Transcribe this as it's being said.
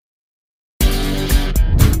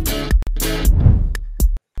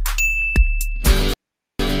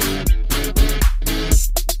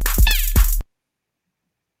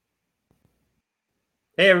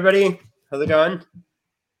Hey everybody, how's it going?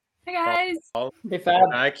 Hi guys. Hey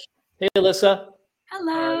Fab. Back. Hey Alyssa.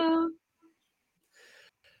 Hello.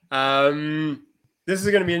 This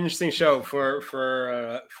is going to be an interesting show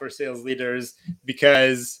for sales leaders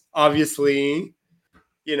because obviously,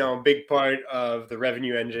 a big part of the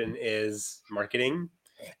revenue engine is marketing,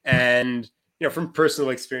 and from personal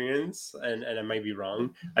experience, and I might be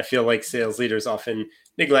wrong, I feel like sales leaders often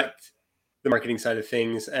neglect the marketing side of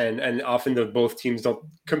things, and often both teams don't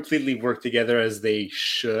completely work together as they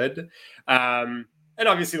should. And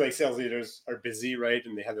obviously, like, sales leaders are busy, right?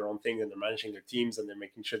 And they have their own thing, and they're managing their teams, and they're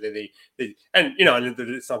making sure that they and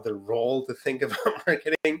it's not their role to think about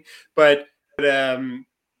marketing. But listen,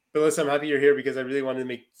 I'm happy you're here because I really want to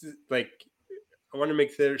make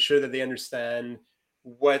sure that they understand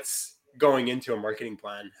what's going into a marketing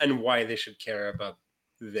plan and why they should care about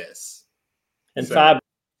this. And so, Fab,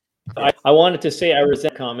 I wanted to say I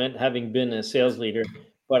resent that comment, having been a sales leader,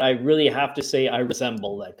 but I really have to say I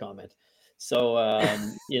resemble that comment. So,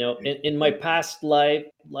 in my past life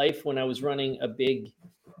when I was running a big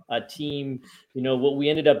team, what we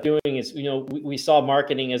ended up doing is, we saw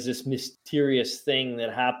marketing as this mysterious thing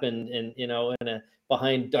that happened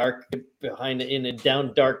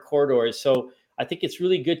down dark corridors. So I think it's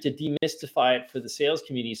really good to demystify it for the sales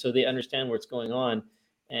community so they understand what's going on.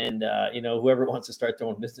 And, whoever wants to start their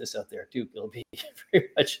own business out there too, it'll be very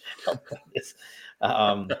much helped by this.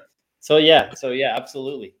 So yeah,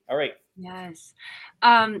 absolutely. All right. Yes.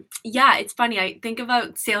 It's funny. I think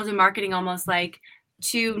about sales and marketing almost like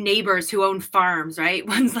two neighbors who own farms, right?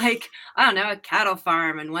 One's like, I don't know, a cattle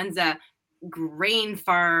farm, and one's a grain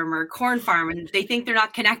farm or corn farm, and they think they're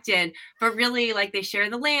not connected, but really, like, they share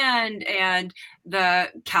the land and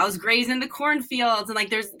the cows graze in the cornfields, and like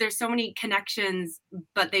there's so many connections,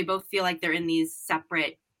 but they both feel like they're in these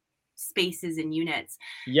separate spaces and units.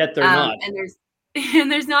 Yet they're not.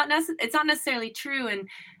 It's not necessarily true. And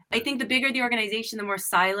I think the bigger the organization, the more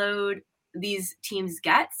siloed these teams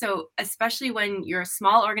get. So especially when you're a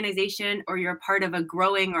small organization or you're a part of a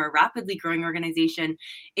growing or a rapidly growing organization,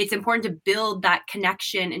 it's important to build that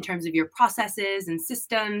connection in terms of your processes and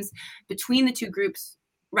systems between the two groups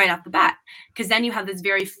right off the bat, because then you have this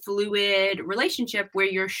very fluid relationship where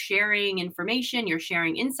you're sharing information, you're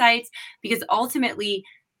sharing insights, because ultimately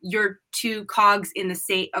you're two cogs in the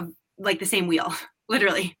same wheel,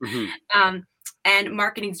 literally. Mm-hmm. And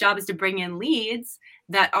marketing's job is to bring in leads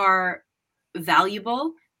that are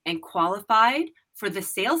valuable and qualified for the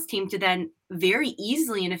sales team to then very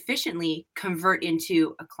easily and efficiently convert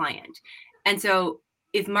into a client. And so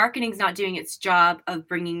if marketing's not doing its job of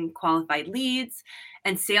bringing qualified leads,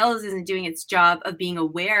 and sales isn't doing its job of being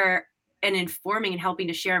aware and informing and helping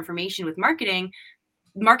to share information with marketing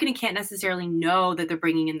can't necessarily know that they're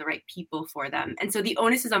bringing in the right people for them. And so the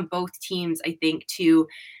onus is on both teams, I think, to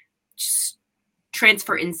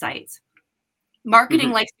transfer insights. Marketing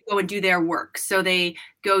likes to go and do their work. So they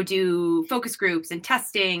go do focus groups and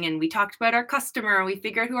testing, and we talked about our customer, and we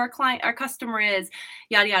figure out who our customer is,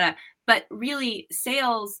 yada, yada. But really,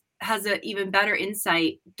 sales has an even better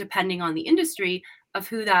insight, depending on the industry, of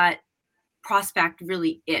who that prospect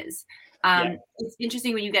really is. It's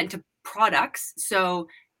interesting when you get into products. So,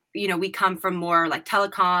 we come from more like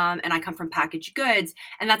telecom, and I come from packaged goods.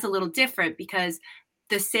 And that's a little different because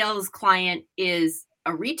the sales client is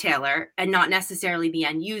a retailer and not necessarily the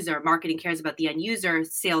end user. Marketing cares about the end user.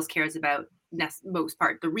 Sales cares about most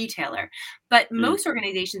part the retailer. But most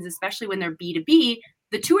organizations, especially when they're B2B,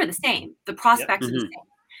 the two are the same. The prospects are the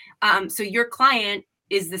same. So your client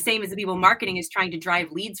is the same as the people marketing is trying to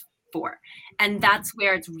drive leads for. And that's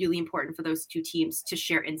where it's really important for those two teams to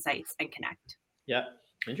share insights and connect. Yeah.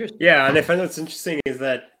 Interesting. Yeah. And I find what's interesting is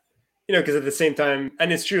that, because at the same time,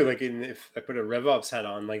 and it's true, like, if I put a RevOps hat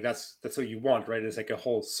on, like, that's what you want, right? It's like a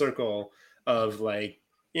whole circle of, like,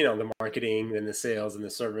 the marketing and the sales and the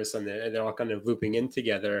service, and they're all kind of looping in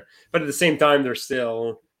together. But at the same time, they're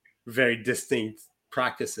still very distinct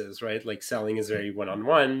practices, right? Like, selling is very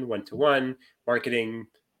one-on-one, one-to-one. Marketing,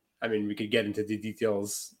 I mean, we could get into the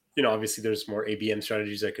details. Obviously there's more ABM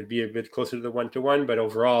strategies that could be a bit closer to the one-to-one, but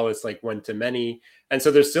overall it's like one-to-many. And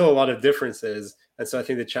so there's still a lot of differences. And so I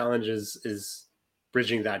think the challenge is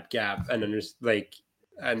bridging that gap, and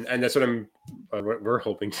and that's what we're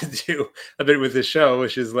hoping to do a bit with the show,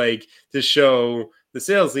 which is like to show the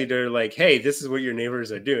sales leader, like, hey, this is what your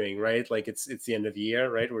neighbors are doing, right? Like, it's the end of the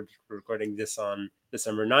year, right? We're recording this on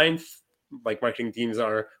December 9th. Like, marketing teams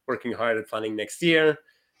are working hard at planning next year.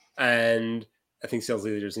 And I think sales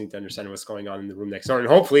leaders need to understand what's going on in the room next door. And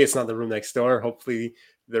hopefully it's not the room next door. Hopefully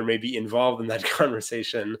they're maybe involved in that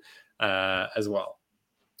conversation as well.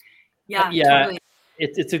 Yeah. Totally.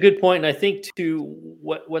 it's a good point. And I think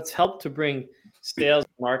what's helped to bring sales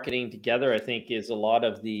and marketing together, I think, is a lot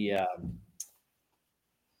of the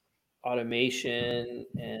automation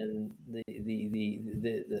and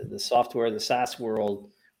the software, the SaaS world,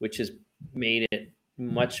 which has made it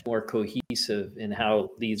much more cohesive in how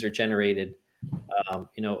leads are generated. A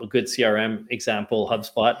good CRM example,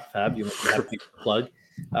 HubSpot, Fab, you have to plug,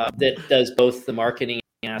 that does both the marketing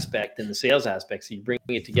aspect and the sales aspect. So you bring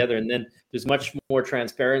it together, and then there's much more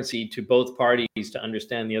transparency to both parties to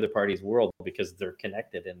understand the other party's world because they're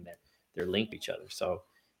connected and they're linked to each other. So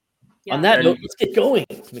on that note, let's get going.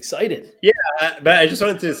 I'm excited. Yeah, but I just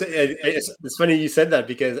wanted to say, it's funny you said that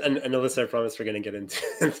because, and Alyssa, I promise we're going to get into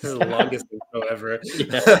this is the longest intro ever.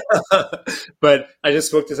 Yeah. But I just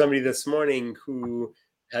spoke to somebody this morning who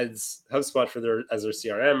has HubSpot as their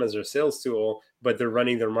CRM, as their sales tool, but they're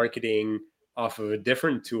running their marketing off of a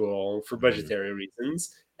different tool for budgetary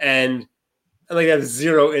reasons. And like I have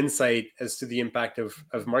zero insight as to the impact of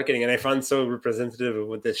marketing. And I found so representative of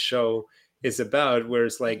what this show is about, where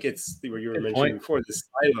it's like, it's where you were mentioning before, the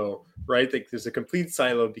silo, right? Like there's a complete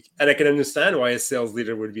silo, and I can understand why a sales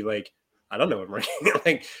leader would be like, I don't know what marketing,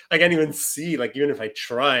 like I can't even see, like even if I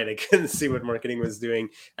tried, I couldn't see what marketing was doing.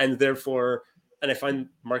 And therefore, and I find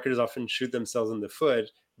marketers often shoot themselves in the foot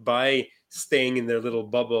by staying in their little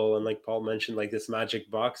bubble. And like Paul mentioned, like this magic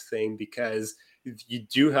box thing, because you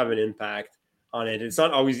do have an impact on it. It's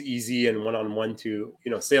not always easy and one-on-one to,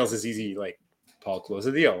 sales is easy, like Paul closed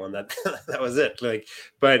a deal and that was it. Like,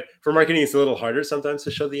 but for marketing, it's a little harder sometimes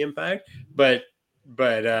to show the impact, but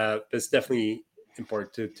it's definitely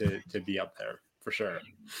important to be up there for sure.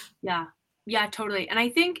 Yeah, totally. And I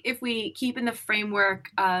think if we keep in the framework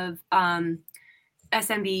of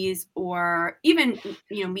SMBs or even,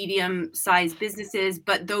 medium-sized businesses,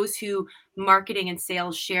 but those who marketing and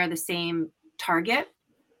sales share the same target,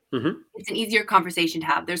 it's an easier conversation to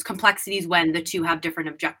have. There's complexities when the two have different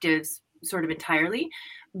objectives sort of entirely.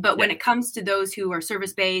 But when it comes to those who are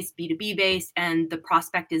service-based, B2B based, and the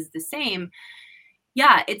prospect is the same,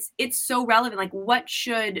 it's so relevant. Like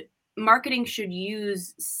marketing should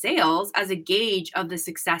use sales as a gauge of the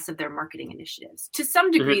success of their marketing initiatives. To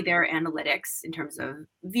some degree, there are analytics in terms of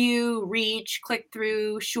view, reach,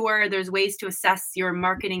 click-through. Sure, there's ways to assess your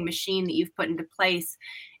marketing machine that you've put into place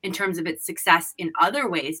in terms of its success in other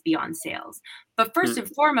ways beyond sales. But first and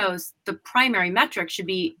foremost, the primary metric should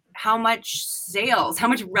be how much sales, how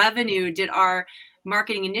much revenue did our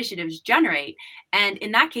marketing initiatives generate? And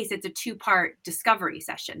in that case, it's a two-part discovery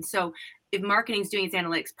session. So if marketing is doing its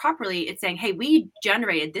analytics properly, it's saying, hey, we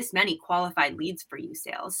generated this many qualified leads for you,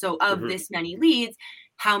 sales. So of this many leads,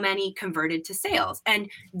 how many converted to sales? And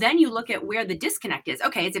then you look at where the disconnect is.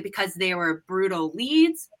 Okay, is it because they were brutal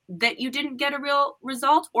leads that you didn't get a real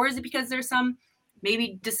result? Or is it because there's some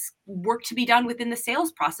maybe just work to be done within the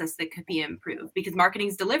sales process that could be improved? Because marketing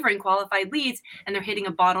is delivering qualified leads and they're hitting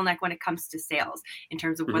a bottleneck when it comes to sales in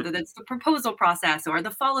terms of whether that's the proposal process or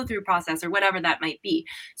the follow-through process or whatever that might be.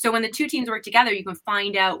 So when the two teams work together, you can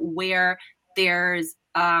find out where there's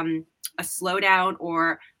a slowdown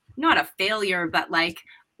or not a failure, but like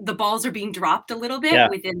the balls are being dropped a little bit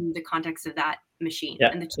within the context of that machine. Yeah.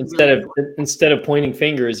 And instead of pointing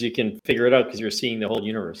fingers, you can figure it out because you're seeing the whole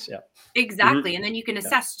universe. Yeah. Exactly. And then you can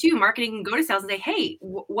assess too. Marketing can go to sales and say, hey,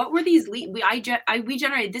 what were these leads? We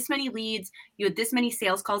generated this many leads. You had this many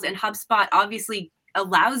sales calls, and HubSpot obviously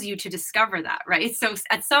allows you to discover that, right? So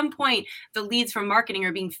at some point, the leads from marketing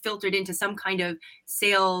are being filtered into some kind of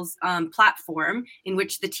sales platform in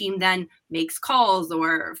which the team then makes calls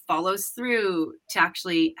or follows through to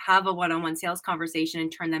actually have a one-on-one sales conversation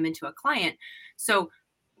and turn them into a client. So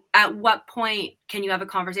at what point can you have a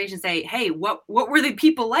conversation, say, hey, what were the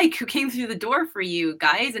people like who came through the door for you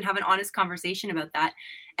guys, and have an honest conversation about that?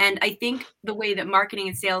 And I think the way that marketing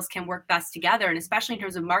and sales can work best together, and especially in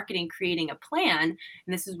terms of marketing creating a plan, and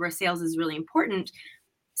this is where sales is really important,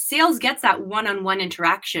 sales gets that one-on-one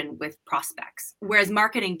interaction with prospects, whereas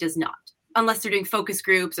marketing does not, unless they're doing focus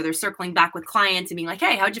groups or they're circling back with clients and being like,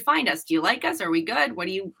 hey, how'd you find us? Do you like us? Are we good? What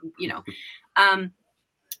do you know?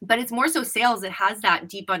 But it's more so sales that has that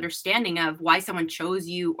deep understanding of why someone chose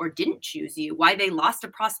you or didn't choose you, why they lost a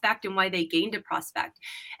prospect and why they gained a prospect.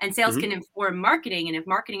 And sales can inform marketing. And if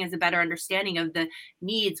marketing has a better understanding of the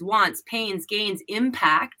needs, wants, pains, gains,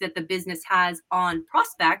 impact that the business has on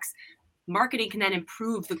prospects, marketing can then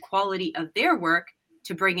improve the quality of their work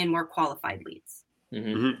to bring in more qualified leads.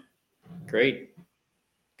 Great.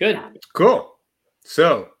 Good. Cool.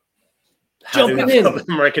 So how do we build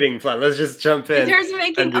a marketing plan? Let's just jump in. In terms of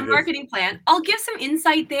making a marketing plan, I'll give some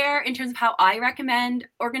insight there in terms of how I recommend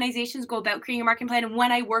organizations go about creating a marketing plan. And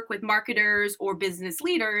when I work with marketers or business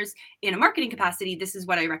leaders in a marketing capacity, this is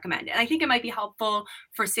what I recommend. And I think it might be helpful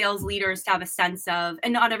for sales leaders to have a sense of,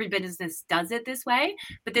 and not every business does it this way,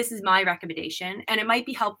 but this is my recommendation. And it might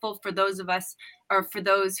be helpful for those of us, or for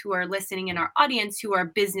those who are listening in our audience who are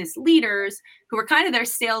business leaders, who are kind of their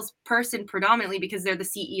salesperson predominantly because they're the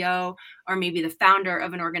CEO or maybe the founder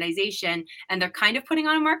of an organization, and they're kind of putting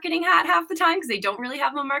on a marketing hat half the time because they don't really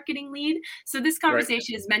have a marketing lead. So this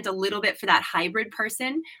conversation is meant a little bit for that hybrid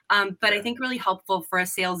person, but I think really helpful for a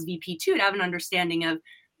sales VP too, to have an understanding of,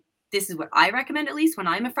 this is what I recommend, at least when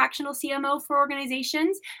I'm a fractional CMO for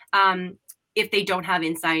organizations. If they don't have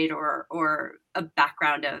insight or a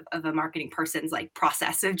background of a marketing person's like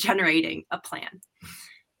process of generating a plan.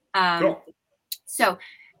 Cool. So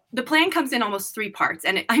the plan comes in almost 3 parts,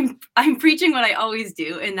 and I'm preaching what I always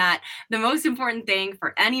do, in that the most important thing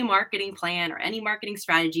for any marketing plan or any marketing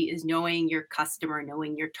strategy is knowing your customer,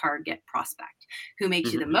 knowing your target prospect, who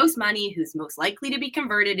makes you the most money, who's most likely to be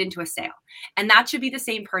converted into a sale. And that should be the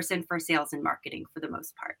same person for sales and marketing for the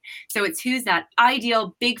most part. So it's who's that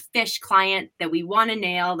ideal big fish client that we want to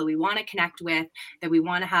nail, that we want to connect with, that we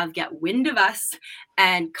want to have get wind of us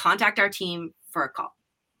and contact our team for a call.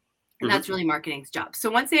 And that's really marketing's job. So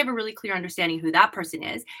once they have a really clear understanding who that person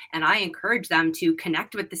is, and I encourage them to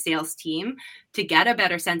connect with the sales team to get a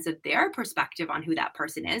better sense of their perspective on who that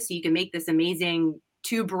person is, so you can make this amazing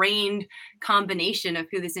 2-brained combination of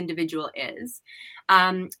who this individual is.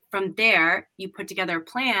 From there, you put together a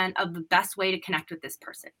plan of the best way to connect with this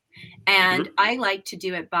person. And I like to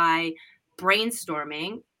do it by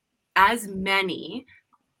brainstorming as many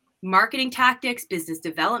marketing tactics, business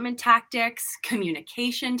development tactics,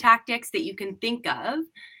 communication tactics that you can think of,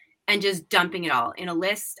 and just dumping it all in a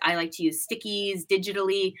list. I like to use stickies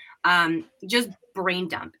digitally, just brain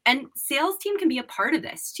dump. And sales team can be a part of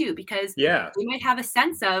this too, because we might have a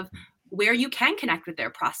sense of where you can connect with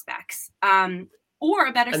their prospects, or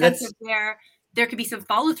a better sense of where there could be some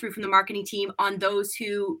follow through from the marketing team on those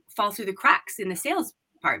who fall through the cracks in the sales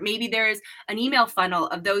part. Maybe there's an email funnel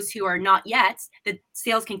of those who are not yet that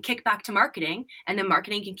sales can kick back to marketing, and then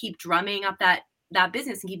marketing can keep drumming up that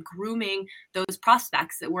business and keep grooming those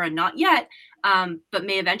prospects that were not yet, but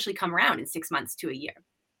may eventually come around in 6 months to a year.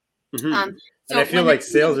 So and I feel like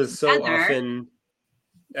sales is so often,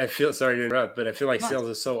 sorry to interrupt, but I feel like sales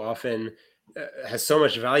is so often has so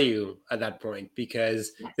much value at that point,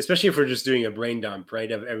 because especially if we're just doing a brain dump,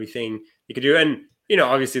 right, of everything you could do. And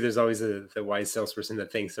obviously there's always the wise salesperson that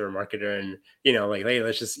thinks they're a marketer and, like, hey,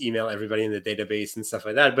 let's just email everybody in the database and stuff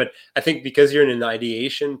like that. But I think because you're in an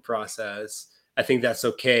ideation process, I think that's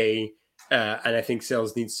okay. And I think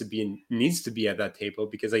sales needs to be at that table,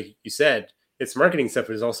 because like you said, it's marketing stuff,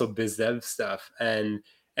 but it's also biz dev stuff. And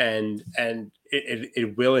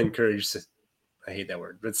it will encourage, I hate that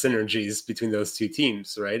word, but synergies between those two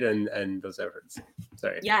teams, right? And those efforts.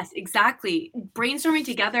 Sorry. Yes, exactly. Brainstorming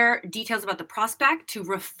together details about the prospect to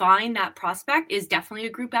refine that prospect is definitely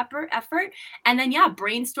a group effort. And then,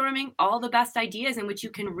 brainstorming all the best ideas in which you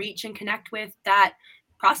can reach and connect with that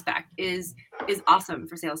prospect is awesome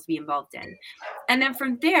for sales to be involved in. And then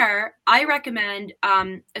from there, I recommend,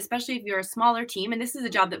 especially if you're a smaller team, and this is a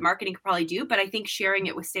job that marketing could probably do, but I think sharing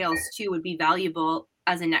it with sales too would be valuable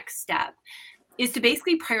as a next step, is to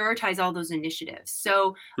basically prioritize all those initiatives.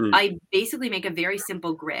 So I basically make a very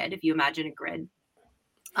simple grid. If you imagine a grid,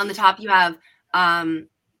 on the top you have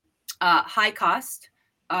high cost,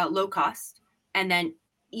 low cost, and then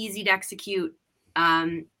easy to execute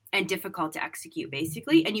and difficult to execute,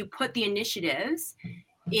 basically. And you put the initiatives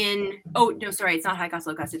in, it's not high cost,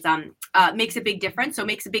 low cost. It's makes a big difference. So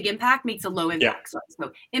makes a big impact, makes a low impact.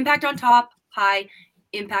 So impact on top, high,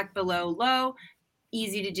 impact below, low,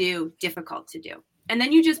 easy to do, difficult to do. And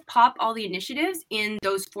then you just pop all the initiatives in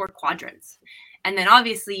those 4 quadrants. And then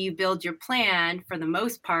obviously you build your plan for the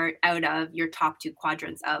most part out of your top 2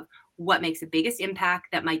 quadrants of what makes the biggest impact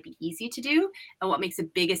that might be easy to do and what makes the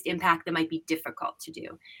biggest impact that might be difficult to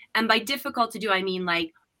do. And by difficult to do, I mean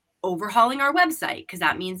like overhauling our website, because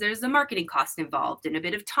that means there's the marketing cost involved and a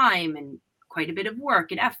bit of time and quite a bit of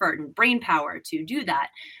work and effort and brain power to do that.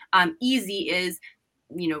 Easy is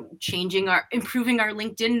improving our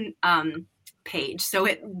LinkedIn page so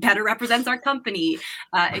it better represents our company.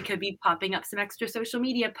 It could be popping up some extra social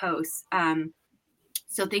media posts.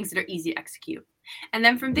 So things that are easy to execute. And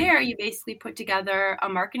then from there, you basically put together a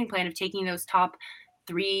marketing plan of taking those top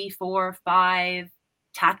 3, 4, 5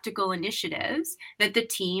 tactical initiatives that the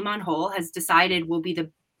team on whole has decided will be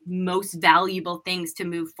the most valuable things to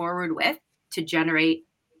move forward with to generate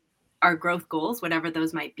our growth goals, whatever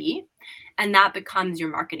those might be. And that becomes your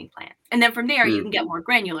marketing plan. And then from there, you can get more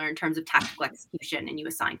granular in terms of tactical execution, and you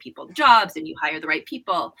assign people jobs and you hire the right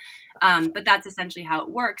people. But that's essentially how it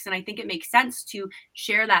works. And I think it makes sense to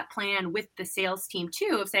share that plan with the sales team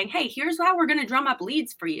too, of saying, hey, here's how we're going to drum up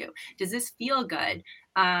leads for you. Does this feel good?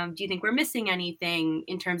 Do you think we're missing anything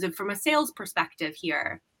in terms of from a sales perspective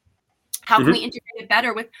here? How can we integrate it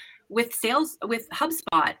better with sales, with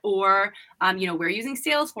HubSpot, or, we're using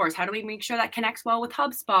Salesforce. How do we make sure that connects well with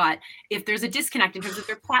HubSpot? If there's a disconnect in terms of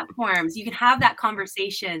their platforms, you can have that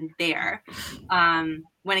conversation there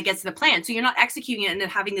when it gets to the plan. So you're not executing it and then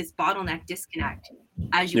having this bottleneck disconnect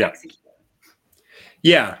as you execute.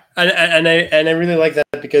 Yeah, and I really like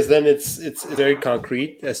that, because then it's very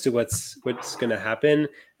concrete as to what's going to happen.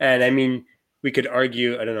 And I mean, we could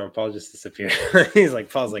argue. I don't know. Paul just disappeared.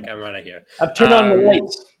 Paul's like, I'm out of here. I've turned on the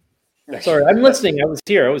lights. Sorry, I'm listening. I was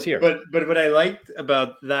here. But what I liked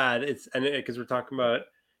about that is, and because we're talking about,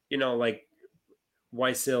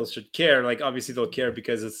 why sales should care. Like, obviously they'll care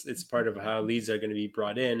because it's part of how leads are going to be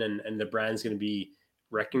brought in, and the brand's going to be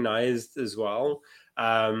recognized as well.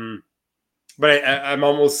 But I'm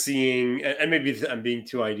almost seeing, and maybe I'm being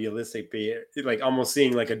too idealistic, but like almost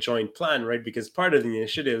seeing like a joint plan, right? Because part of the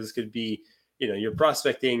initiatives could be, your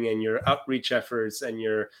prospecting and your outreach efforts and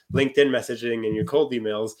your LinkedIn messaging and your cold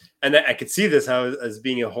emails. And I could see this as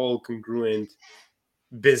being a whole congruent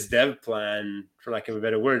biz dev plan, for lack of a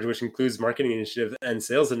better word, which includes marketing initiatives and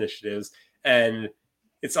sales initiatives. And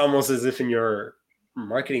it's almost as if in your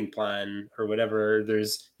marketing plan or whatever,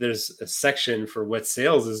 there's a section for what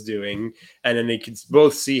sales is doing. And then they can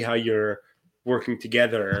both see how you're working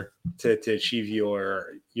together to achieve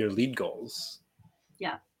your lead goals.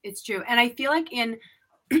 Yeah. It's true. And I feel like in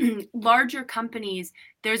larger companies,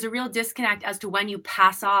 there's a real disconnect as to when you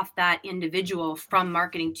pass off that individual from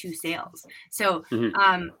marketing to sales. So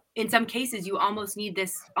in some cases, you almost need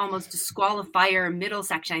this almost disqualifier middle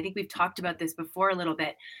section. I think we've talked about this before a little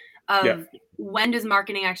bit of when does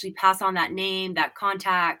marketing actually pass on that name, that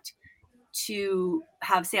contact to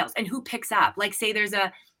have sales, and who picks up. Like say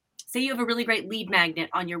you have a really great lead magnet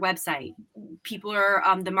on your website. People are,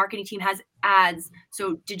 the marketing team has ads,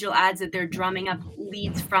 so digital ads that they're drumming up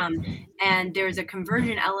leads from. And there's a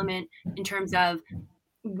conversion element in terms of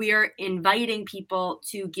we're inviting people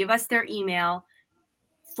to give us their email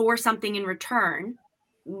for something in return.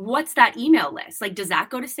 What's that email list? Like, does that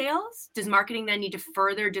go to sales? Does marketing then need to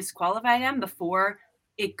further disqualify them before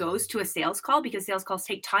it goes to a sales call? Because sales calls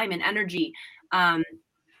take time and energy.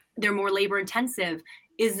 They're more labor intensive.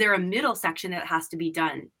 Is there a middle section that has to be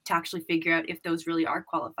done to actually figure out if those really are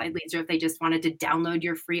qualified leads, or if they just wanted to download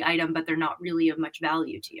your free item, but they're not really of much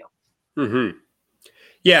value to you? Mm-hmm.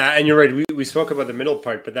 Yeah, and you're right. We spoke about the middle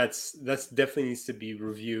part, but that's definitely needs to be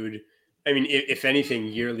reviewed. I mean, if anything,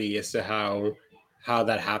 yearly as to how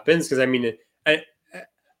that happens. Because I mean, and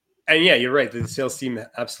yeah, you're right. The sales team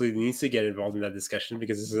absolutely needs to get involved in that discussion,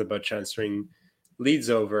 because this is about transferring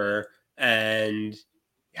leads over. And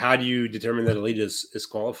how do you determine that a lead is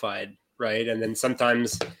qualified, right? And then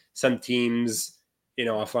sometimes some teams,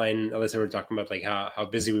 offline, Alyssa, we're talking about like how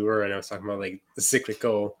busy we were, and I was talking about like the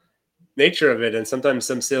cyclical nature of it. And sometimes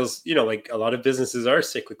some sales, like a lot of businesses are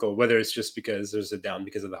cyclical, whether it's just because there's a down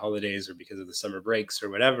because of the holidays or because of the summer breaks or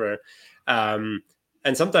whatever. And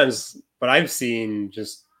sometimes what I've seen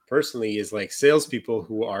just personally is like salespeople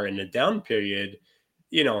who are in a down period,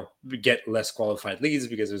 get less qualified leads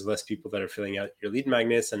because there's less people that are filling out your lead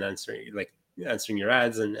magnets and answering your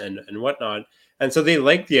ads and whatnot. And so they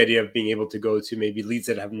like the idea of being able to go to maybe leads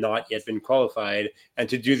that have not yet been qualified and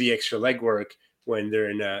to do the extra legwork when they're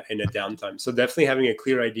in a downtime. So definitely having a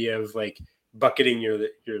clear idea of like bucketing your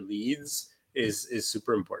leads is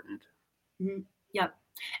super important. Mm-hmm. Yep.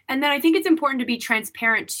 And then I think it's important to be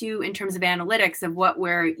transparent too in terms of analytics of what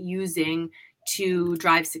we're using to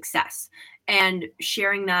drive success, and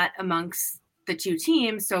sharing that amongst the two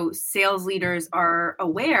teams. So sales leaders are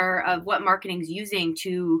aware of what marketing's using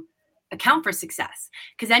to account for success.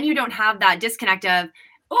 Because then you don't have that disconnect of,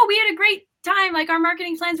 oh, we had a great time, like our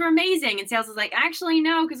marketing plans were amazing, and sales is like, actually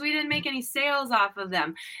no, because we didn't make any sales off of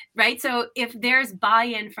them, right? So if there's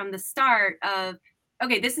buy-in from the start of,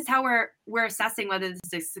 okay, this is how we're assessing whether this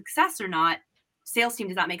is a success or not. Sales team,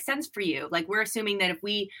 does that make sense for you? Like, we're assuming that if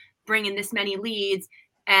we bring in this many leads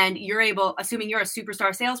and you're able, assuming you're a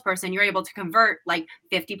superstar salesperson, you're able to convert like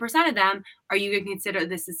 50% of them, are you going to consider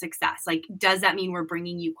this a success? Like, does that mean we're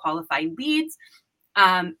bringing you qualified leads?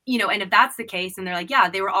 And if that's the case, and they're like, yeah,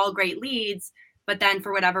 they were all great leads, but then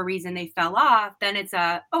for whatever reason they fell off, then it's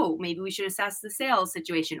maybe we should assess the sales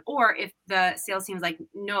situation. Or if the sales team is like,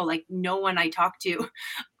 no, like no one I talked to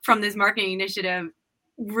from this marketing initiative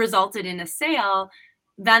resulted in a sale,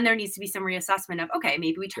 then there needs to be some reassessment of, okay,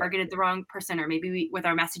 maybe we targeted the wrong person, or maybe we, with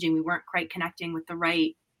our messaging, we weren't quite connecting with the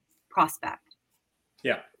right prospect.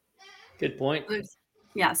 Yeah. Good point.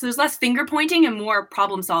 So there's less finger pointing and more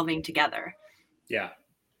problem solving together. Yeah.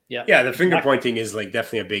 Yeah. Yeah. The finger pointing is like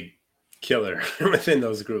definitely a big killer within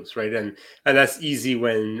those groups, right? And that's easy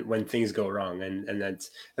when things go wrong, and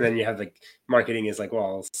then you have like marketing is like,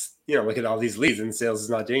 well, look at all these leads, and sales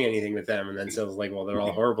is not doing anything with them, and then sales is like, well, they're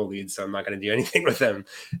all horrible leads, so I'm not going to do anything with them,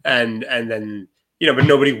 and then but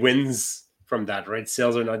nobody wins from that, right?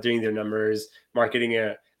 Sales are not doing their numbers, marketing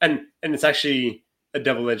and it's actually a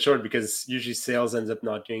double-edged sword, because usually sales ends up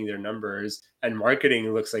not doing their numbers, and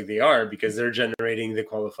marketing looks like they are because they're generating the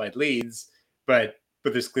qualified leads, but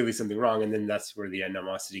there's clearly something wrong, and then that's where the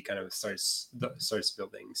animosity kind of starts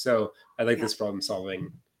building. So I like this problem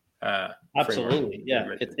solving. Absolutely,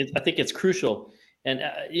 yeah. I think it's crucial, and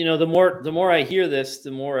the more I hear this, the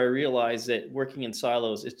more I realize that working in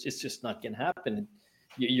silos, it's just not going to happen.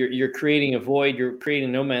 You're creating a void. You're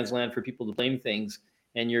creating no man's land for people to blame things,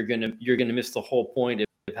 and you're gonna miss the whole point of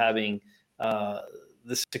having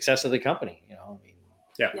the success of the company.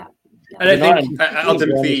 Yeah. And I think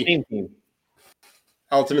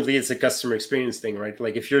ultimately it's a customer experience thing, right?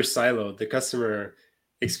 Like if you're siloed, the customer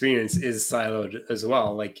experience is siloed as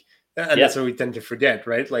well. Like, and that's what we tend to forget,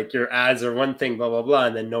 right? Like your ads are one thing, blah, blah, blah.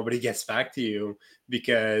 And then nobody gets back to you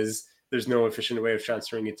because there's no efficient way of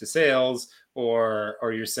transferring it to sales, or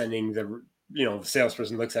you're sending the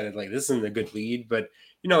salesperson looks at it like, this isn't a good lead, but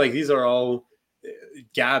like these are all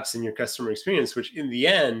gaps in your customer experience, which in the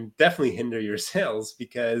end definitely hinder your sales,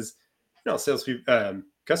 because salespeople,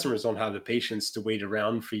 customers don't have the patience to wait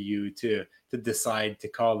around for you to decide to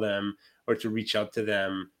call them or to reach out to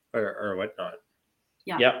them or whatnot.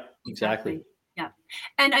 Yeah, exactly. Yeah.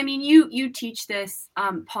 And I mean, you teach this,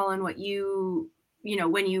 Paul, and what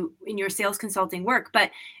when you in your sales consulting work,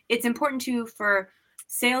 but it's important for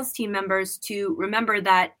sales team members to remember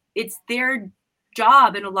that it's their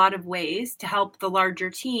job in a lot of ways to help the larger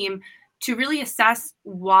team to really assess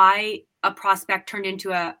why a prospect turned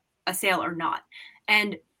into a sale or not.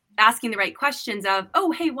 And asking the right questions of,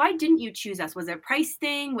 oh, hey, why didn't you choose us? Was it a price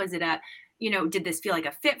thing? Was it did this feel like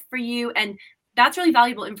a fit for you? And that's really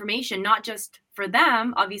valuable information, not just for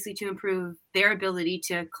them, obviously, to improve their ability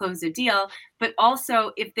to close a deal, but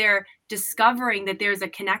also if they're discovering that there's a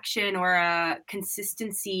connection or a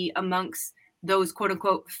consistency amongst those quote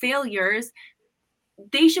unquote failures,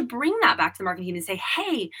 they should bring that back to the marketing team and say,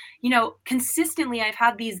 hey, consistently I've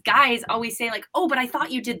had these guys always say like, oh, but I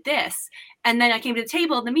thought you did this. And then I came to the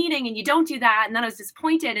table in the meeting and you don't do that. And then I was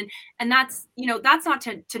disappointed. And that's, that's not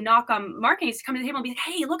to knock on marketing. It's to come to the table and be like,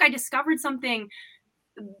 hey, look, I discovered something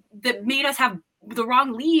that made us have the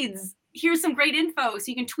wrong leads. Here's some great info so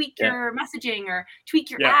you can tweak your messaging or tweak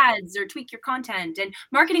your ads or tweak your content. And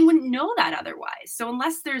marketing wouldn't know that otherwise. So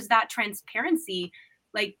unless there's that transparency,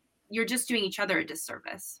 like, you're just doing each other a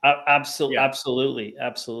disservice. Absolutely.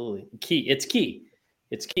 It's key.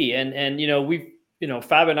 And we've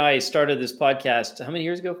Fab and I started this podcast how many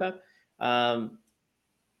years ago, Fab?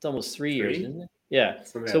 It's almost 3 years, isn't it? Yeah.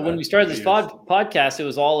 So when we started this podcast, it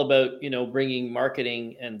was all about bringing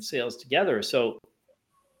marketing and sales together. So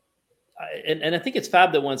and I think it's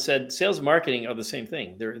Fab that once said sales and marketing are the same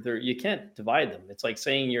thing. They're you can't divide them. It's like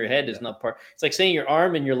saying your head is not part. It's like saying your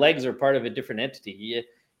arm and your legs are part of a different entity.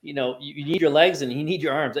 You need your legs and you need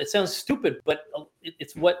your arms. It sounds stupid, but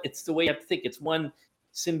it's the way you have to think. It's one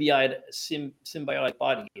symbiotic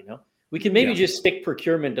body. We can maybe just stick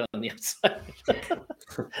procurement on the outside.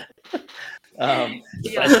 I mean,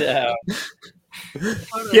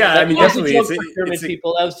 definitely, procurement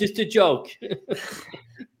people. That was just a joke.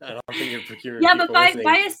 I don't think your procurement. Yeah, but by the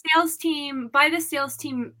sales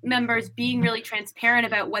team members being really transparent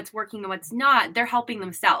about what's working and what's not, they're helping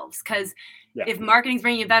themselves. Because if marketing's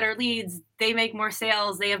bringing you better leads, they make more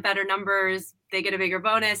sales, they have better numbers, they get a bigger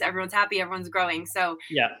bonus, everyone's happy, everyone's growing. So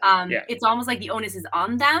it's almost like the onus is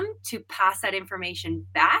on them to pass that information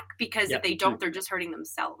back, because if they don't, they're just hurting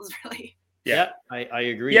themselves, really. Yeah, I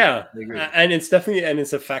agree. Yeah, I agree. And it's definitely, and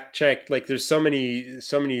it's a fact check. Like there's so many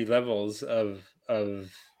levels of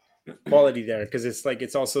quality there, because it's like,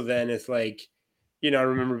 it's also then it's like, I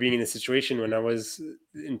remember being in a situation when I was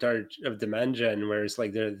in charge of demand gen, where it's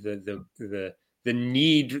like the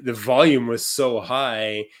need, the volume was so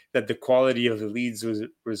high that the quality of the leads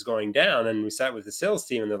was going down. And we sat with the sales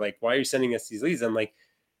team and they're like, why are you sending us these leads? I'm like,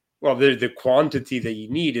 well, the quantity that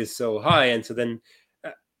you need is so high. And so then,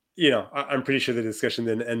 I'm pretty sure the discussion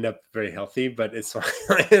didn't end up very healthy, but it's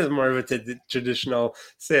more of a traditional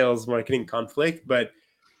sales marketing conflict. But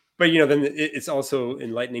but then it's also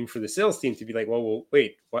enlightening for the sales team to be like, well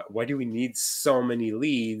wait, why do we need so many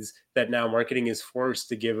leads that now marketing is forced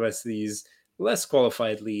to give us these less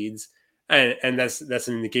qualified leads? And that's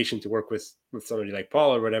an indication to work with somebody like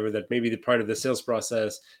Paul or whatever, that maybe the part of the sales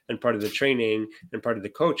process and part of the training and part of the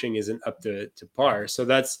coaching isn't up to par. So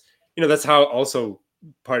that's that's how also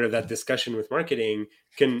part of that discussion with marketing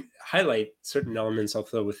can highlight certain elements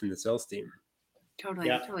also within the sales team. Totally.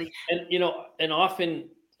 And and often,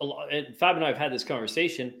 and Fab and I have had this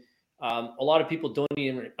conversation. A lot of people don't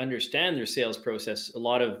even understand their sales process. A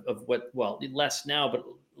lot of less now, but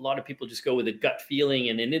a lot of people just go with a gut feeling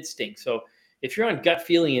and an instinct. So if you're on gut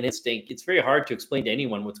feeling and instinct, it's very hard to explain to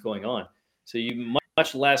anyone what's going on. So you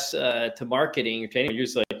much less to marketing or to anyone. You're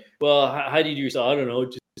just like, well, how do you do yourself? I don't know.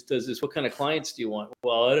 Just does this. What kind of clients do you want?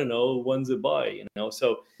 Well, I don't know. Ones that buy.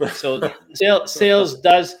 So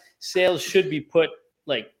sales should be put,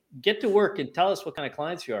 like, get to work and tell us what kind of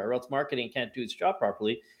clients you are, or else marketing can't do its job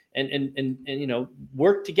properly. And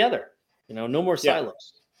work together. No more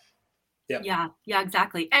silos. Yeah,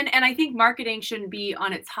 exactly. And I think marketing shouldn't be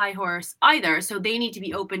on its high horse either. So they need to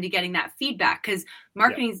be open to getting that feedback, because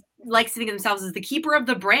marketing likes to think of themselves as the keeper of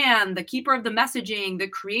the brand, the keeper of the messaging, the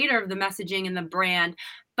creator of the messaging and the brand.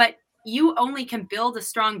 But you only can build a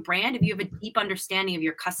strong brand if you have a deep understanding of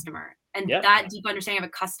your customer. And that deep understanding of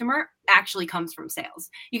a customer actually comes from sales.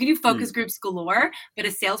 You can do focus groups galore, but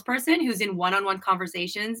a salesperson who's in one-on-one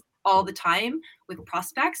conversations all the time with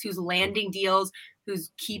prospects, who's landing deals,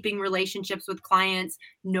 who's keeping relationships with clients,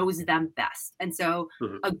 knows them best. And so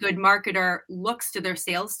a good marketer looks to their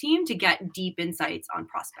sales team to get deep insights on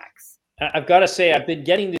prospects. I've got to say, I've been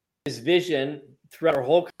getting this vision throughout our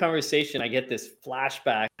whole conversation. I get this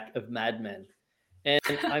flashback of Mad Men, and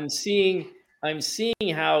I'm seeing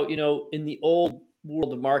how, in the old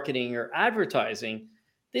world of marketing or advertising,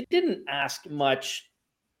 they didn't ask much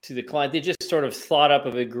to the client. They just sort of thought up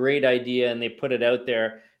of a great idea and they put it out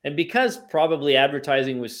there. And because probably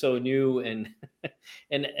advertising was so new and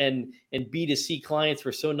B2C clients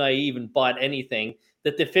were so naive and bought anything,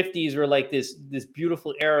 that the 50s were like this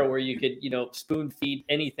beautiful era where you could, spoon feed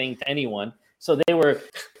anything to anyone. So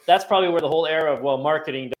that's probably where the whole era of,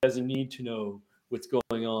 marketing doesn't need to know what's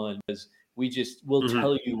going on, because we'll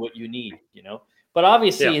tell you what you need, But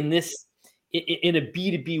obviously in a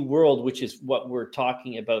B2B world, which is what we're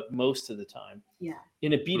talking about most of the time. Yeah.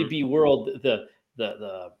 In a B2B world, the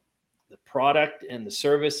product and the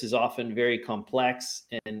service is often very complex,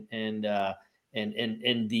 and the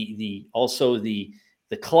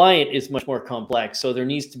client is much more complex. So there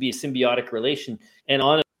needs to be a symbiotic relation. And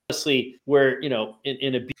honestly, where, in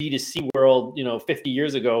a B2C world, 50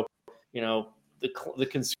 years ago, the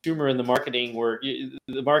consumer and the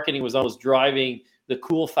marketing was almost driving the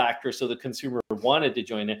cool factor, so the consumer wanted to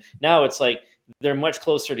join it. Now it's like they're much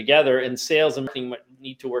closer together, and sales and marketing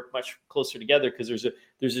need to work much closer together, because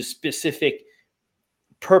there's a specific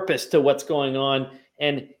purpose to what's going on,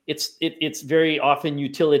 and it's very often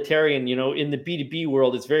utilitarian. In the B2B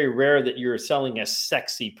world, it's very rare that you're selling a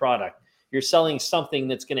sexy product. You're selling something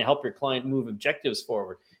that's going to help your client move objectives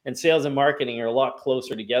forward, and sales and marketing are a lot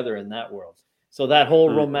closer together in that world. So that whole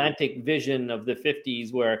romantic vision of the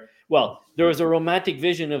 50s where, there was a romantic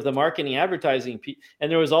vision of the marketing advertising, and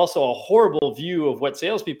there was also a horrible view of what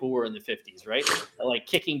salespeople were in the 50s, right? Like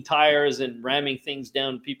kicking tires and ramming things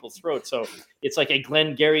down people's throats. So it's like a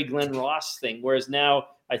Glenn Ross thing. Whereas now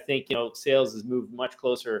I think, sales has moved much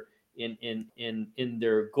closer in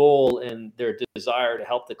their goal and their desire to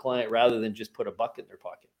help the client rather than just put a buck in their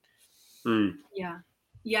pocket.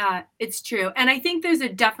 Yeah, it's true. And I think there's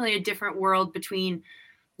definitely a different world between,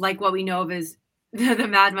 like, what we know of as the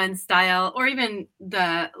Mad Men style, or even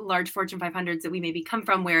the large Fortune 500s that we maybe come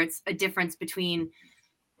from, where it's a difference between,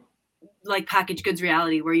 like, packaged goods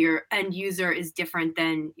reality, where your end user is different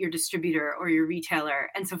than your distributor or your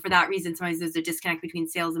retailer. And so for that reason, sometimes there's a disconnect between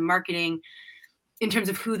sales and marketing in terms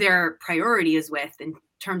of who their priority is with, in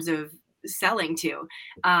terms of selling to.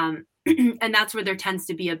 And that's where there tends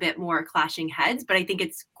to be a bit more clashing heads. But I think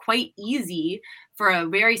it's quite easy for a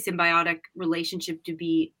very symbiotic relationship to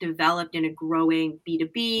be developed in a growing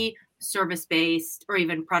B2B, service-based, or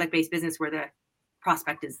even product-based business where the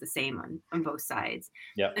prospect is the same on both sides.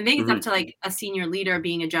 Yeah. And maybe it's up to, like, a senior leader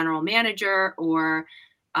being a general manager, or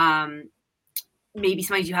maybe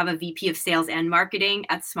sometimes you have a VP of sales and marketing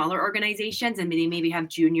at smaller organizations, and they maybe have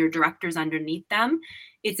junior directors underneath them.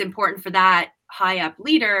 It's important for that high up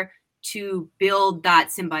leader to build that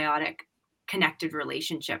symbiotic, connected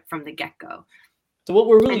relationship from the get-go. So what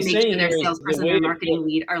we're really saying their salesperson and their marketing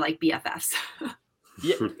lead are like BFFs.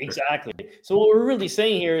 Yeah, exactly. So what we're really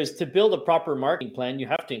saying here is, to build a proper marketing plan, you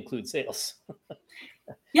have to include sales.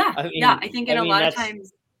 Yeah. I mean, Yeah. I think in a lot of that's-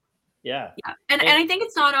 times. Yeah. Yeah. And I think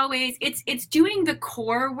it's not always, it's doing the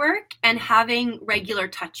core work and having regular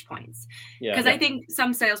touch points. Yeah. Because I think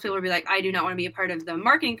some salespeople will be like, I do not want to be a part of the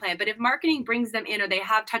marketing plan. But if marketing brings them in, or they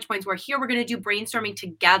have touch points where here we're going to do brainstorming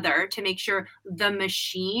together to make sure the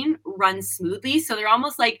machine runs smoothly. So they're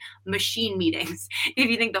almost like machine meetings. If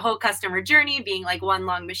you think the whole customer journey being like one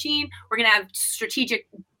long machine, we're going to have strategic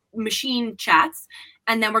machine chats,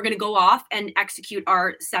 and then we're going to go off and execute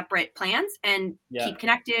our separate plans and keep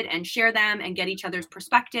connected and share them and get each other's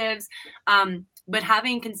perspectives. But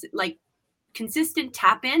having consistent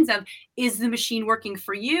tap-ins of, is the machine working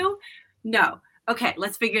for you? No. Okay,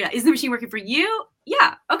 let's figure it out. Is the machine working for you?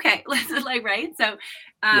 Yeah. Okay. Let's right. So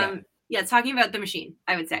it's talking about the machine,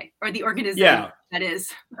 I would say, or the organization that is.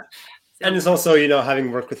 So. And it's also,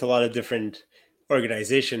 having worked with a lot of different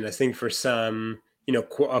organizations, I think for some,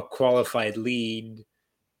 a qualified lead,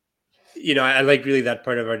 I like really that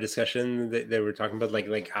part of our discussion that they were talking about,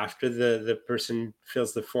 like after the person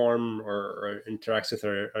fills the form or interacts with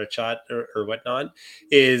our chat or whatnot,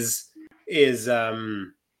 is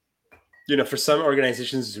for some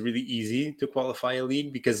organizations, it's really easy to qualify a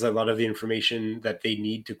lead because a lot of the information that they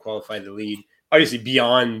need to qualify the lead, obviously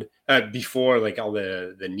before like all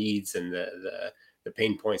the needs and the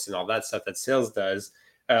pain points and all that stuff that sales does,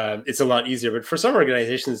 it's a lot easier. But for some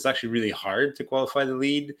organizations, it's actually really hard to qualify the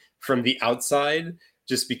lead from the outside,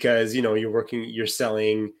 just because you're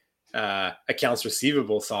selling accounts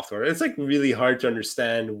receivable software. It's like really hard to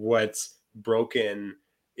understand what's broken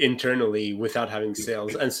internally without having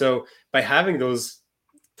sales. And so by having those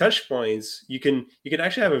touch points, you can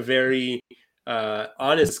actually have a very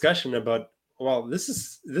honest discussion about, well, this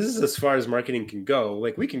is as far as marketing can go.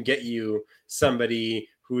 Like, we can get you somebody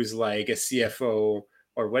who's like a CFO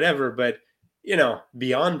or whatever, but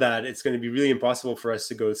beyond that, it's going to be really impossible for us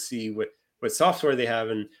to go see what software they have.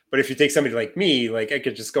 But if you take somebody like me, like I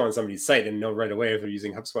could just go on somebody's site and know right away if they're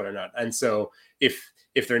using HubSpot or not. And so if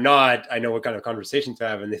they're not, I know what kind of conversation to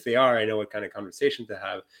have. And if they are, I know what kind of conversation to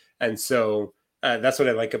have. And so that's what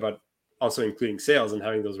I like about also including sales and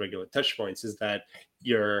having those regular touch points, is that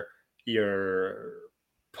your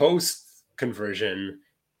post conversion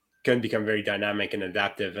can become very dynamic and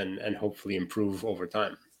adaptive and hopefully improve over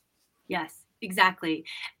time. Yes, exactly.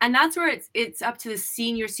 And that's where it's up to the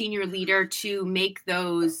senior leader to make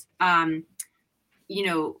those, let's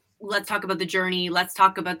talk about the journey. Let's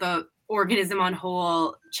talk about the organism on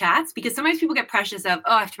whole chats, because sometimes people get precious of,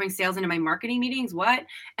 I have to bring sales into my marketing meetings. What?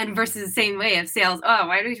 And versus the same way of sales.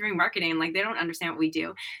 Why do we bring marketing? Like, they don't understand what we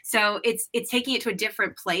do. So it's taking it to a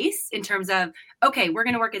different place in terms of, okay, we're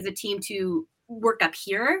going to work as a team to work up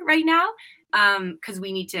here right now, because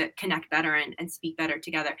we need to connect better and speak better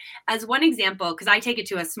together. As one example, because I take it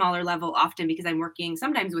to a smaller level often because I'm working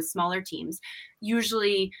sometimes with smaller teams.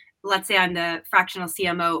 Usually, let's say I'm the fractional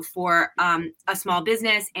CMO for a small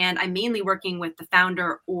business, and I'm mainly working with the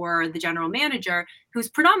founder or the general manager who's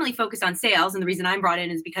predominantly focused on sales. And the reason I'm brought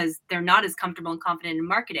in is because they're not as comfortable and confident in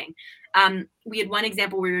marketing. We had one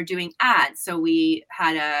example where we were doing ads. So we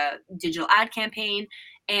had a digital ad campaign,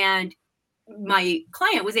 and my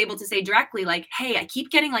client was able to say directly, like, hey, I keep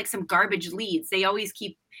getting like some garbage leads. They always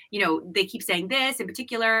keep, they keep saying this in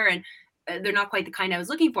particular, and they're not quite the kind I was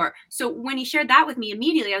looking for. So when he shared that with me,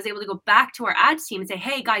 immediately I was able to go back to our ads team and say,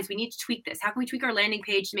 hey guys, we need to tweak this. How can we tweak our landing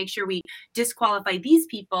page to make sure we disqualify these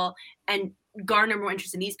people and garner more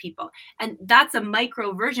interest in these people? And that's a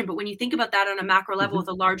micro version. But when you think about that on a macro level with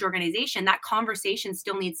a large organization, that conversation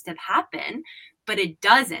still needs to happen, but it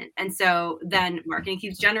doesn't. And so then marketing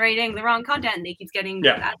keeps generating the wrong content, and they keeps getting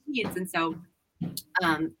bad leads. And so,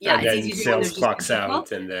 it's easy to do when there's clocks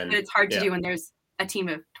out, and then, but it's hard to do when there's a team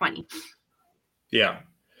of 20. Yeah.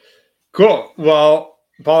 Cool. Well,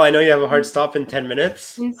 Paul, I know you have a hard stop in 10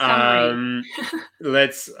 minutes.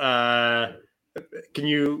 Let's, can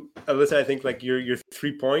you, Alyssa, I think like your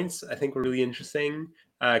 3 points, I think were really interesting.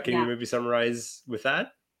 Can you maybe summarize with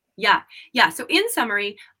that? Yeah. So in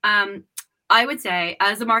summary, I would say,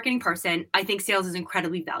 as a marketing person, I think sales is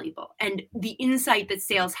incredibly valuable. And the insight that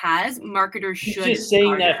sales has, marketers should. She's just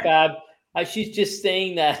saying that, Fab. She's just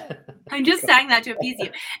saying that. I'm just saying that to appease you.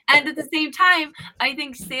 And at the same time, I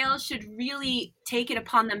think sales should really take it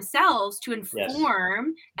upon themselves to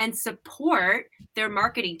inform and support their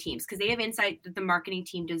marketing teams, because they have insight that the marketing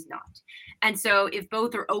team does not. And so if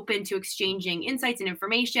both are open to exchanging insights and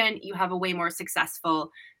information, you have a way more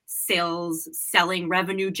successful sales, selling,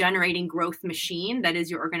 revenue generating growth machine that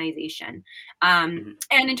is your organization. And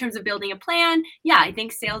in terms of building a plan, I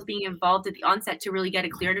think sales being involved at the onset to really get a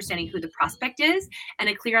clear understanding who the prospect is and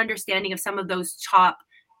a clear understanding of some of those top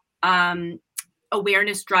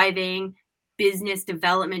awareness driving business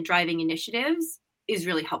development driving initiatives is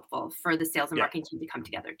really helpful for the sales and Yeah. marketing team to come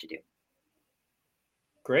together to do.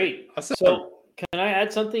 Great. Awesome. So can I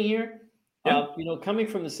add something here? Yeah. Coming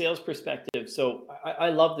from the sales perspective, so I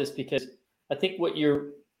love this because I think what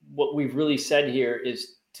we've really said here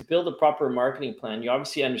is to build a proper marketing plan. You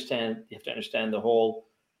obviously have to understand the whole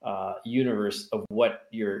universe of what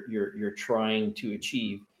you're trying to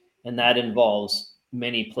achieve, and that involves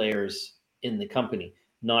many players in the company,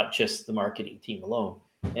 not just the marketing team alone.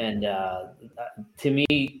 And to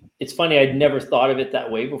me, it's funny, I'd never thought of it that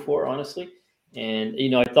way before, honestly. And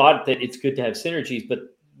I thought that it's good to have synergies, but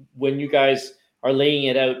when you guys are laying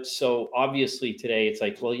it out so obviously today, it's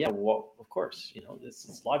like, well, yeah, well, of course, this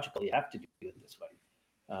is logical. You have to do it this way.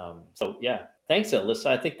 So yeah, thanks, Alyssa.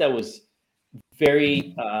 I think that was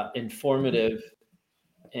very informative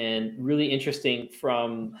and really interesting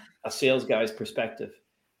from a sales guy's perspective.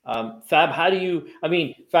 Fab, Fab,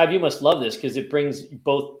 you must love this because it brings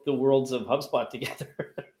both the worlds of HubSpot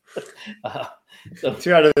together. So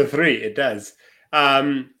 2 out of the 3, it does.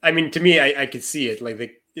 To me, I could see it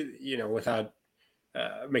like without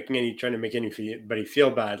trying to make anybody feel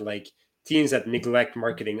bad. Like teams that neglect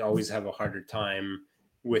marketing always have a harder time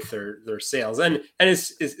with their sales, and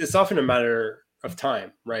it's often a matter of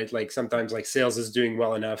time, right? Like sometimes like sales is doing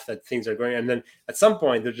well enough that things are going, and then at some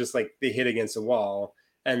point they're just like they hit against a wall,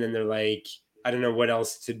 and then they're like, I don't know what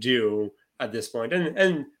else to do at this point.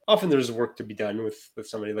 And often there's work to be done with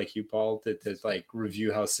somebody like you, Paul, to like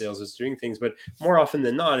review how sales is doing things. But more often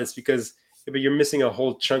than not, it's because you're missing a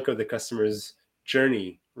whole chunk of the customer's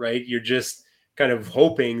journey, right? You're just kind of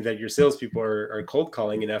hoping that your salespeople are cold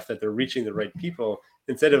calling enough that they're reaching the right people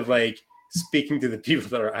instead of like speaking to the people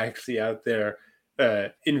that are actually out there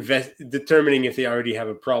determining if they already have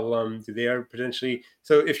a problem. Do they are potentially?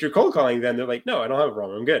 So if you're cold calling them, they're like, no, I don't have a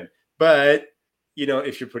problem. I'm good. But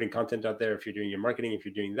if you're putting content out there, if you're doing your marketing, if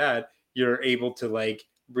you're doing that, you're able to like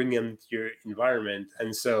bring them to your environment.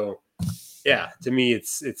 And so, yeah, to me,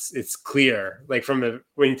 it's clear, like when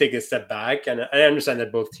you take a step back, and I understand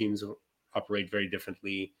that both teams operate very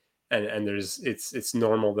differently, and it's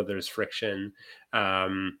normal that there's friction.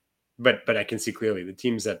 But I can see clearly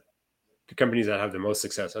the companies that have the most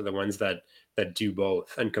success are the ones that do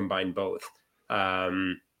both and combine both.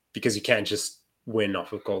 Because you can't just win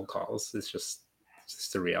off of cold calls. It's just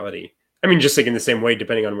the reality. Just like in the same way,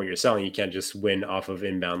 depending on what you're selling, you can't just win off of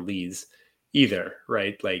inbound leads either,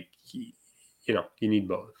 right? Like, you need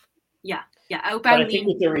both. Yeah. But I think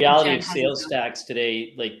with the reality of sales stacks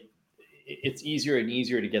today, like it's easier and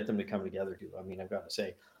easier to get them to come together too. I've got to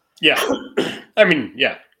say. Yeah.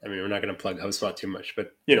 We're not going to plug HubSpot too much,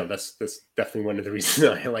 but that's definitely one of the reasons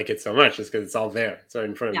I like it so much is because it's all there. It's right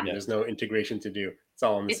in front of me. There's no integration to do. It's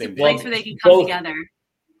all on the same day. It's a place where they can come together.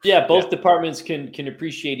 Yeah, both departments can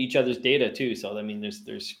appreciate each other's data too. So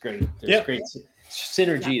there's great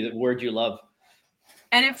synergy, the word you love.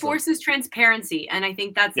 And it forces transparency, and I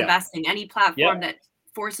think that's the best thing. Any platform that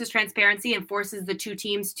forces transparency and forces the two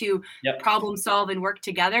teams to problem solve and work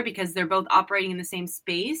together because they're both operating in the same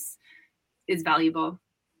space is valuable.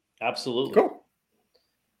 Absolutely. Cool.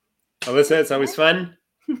 Alyssa, it's always fun.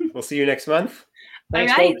 We'll see you next month.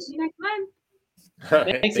 Thanks, all right, folks. see you next month.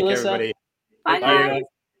 Thanks, Take Alyssa. care, everybody. Bye, guys.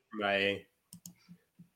 Bye.